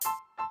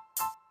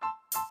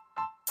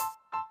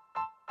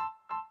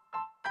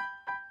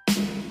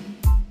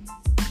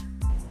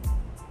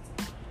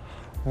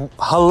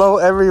Hello,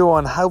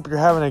 everyone. Hope you're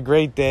having a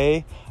great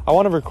day. I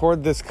want to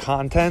record this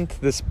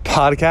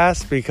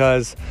podcast,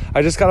 because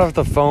I just got off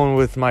the phone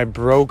with my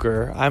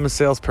broker. I'm a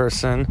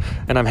salesperson,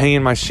 and I'm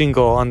hanging my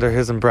shingle under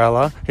his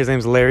umbrella. His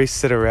name's Larry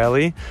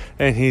Citarelli,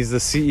 and he's the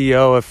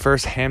CEO of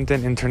First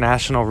Hampton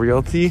International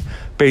Realty,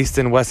 based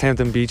in West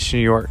Hampton Beach, New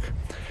York.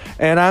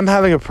 And I'm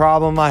having a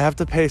problem. I have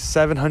to pay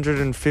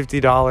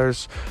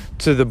 $750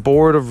 to the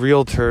Board of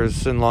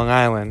Realtors in Long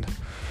Island.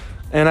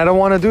 And I don't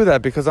want to do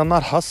that because I'm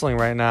not hustling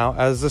right now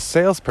as a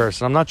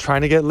salesperson. I'm not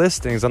trying to get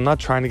listings. I'm not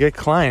trying to get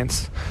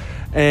clients.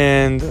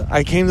 And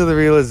I came to the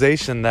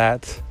realization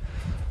that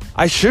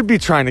I should be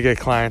trying to get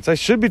clients. I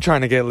should be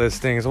trying to get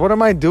listings. What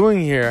am I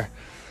doing here?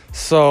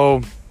 So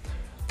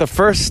the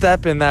first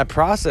step in that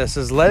process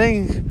is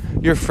letting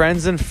your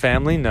friends and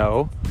family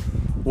know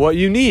what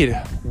you need,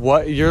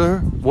 what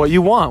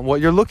you want, what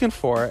you're looking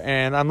for.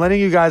 And I'm letting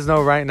you guys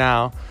know right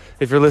now,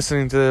 if you're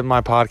listening to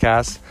my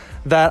podcast,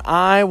 that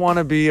I want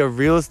to be a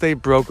real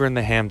estate broker in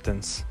the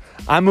Hamptons.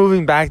 I'm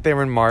moving back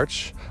there in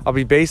March. I'll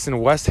be based in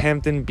West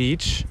Hampton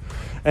Beach,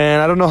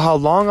 and I don't know how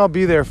long I'll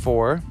be there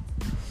for,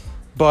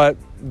 but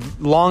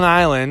Long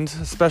Island,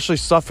 especially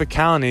Suffolk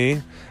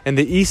County and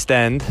the East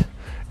End,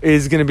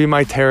 is going to be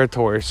my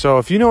territory. So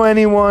if you know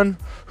anyone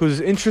who's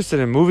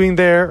interested in moving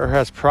there or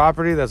has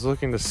property that's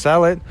looking to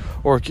sell it,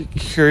 or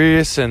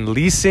curious in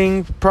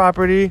leasing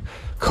property,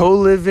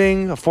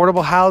 co-living,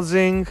 affordable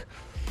housing,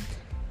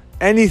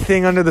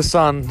 anything under the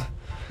sun,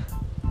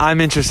 I'm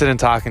interested in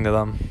talking to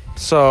them.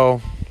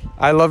 So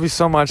I love you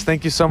so much.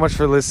 Thank you so much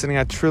for listening.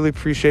 I truly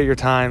appreciate your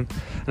time,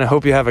 and I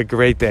hope you have a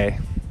great day.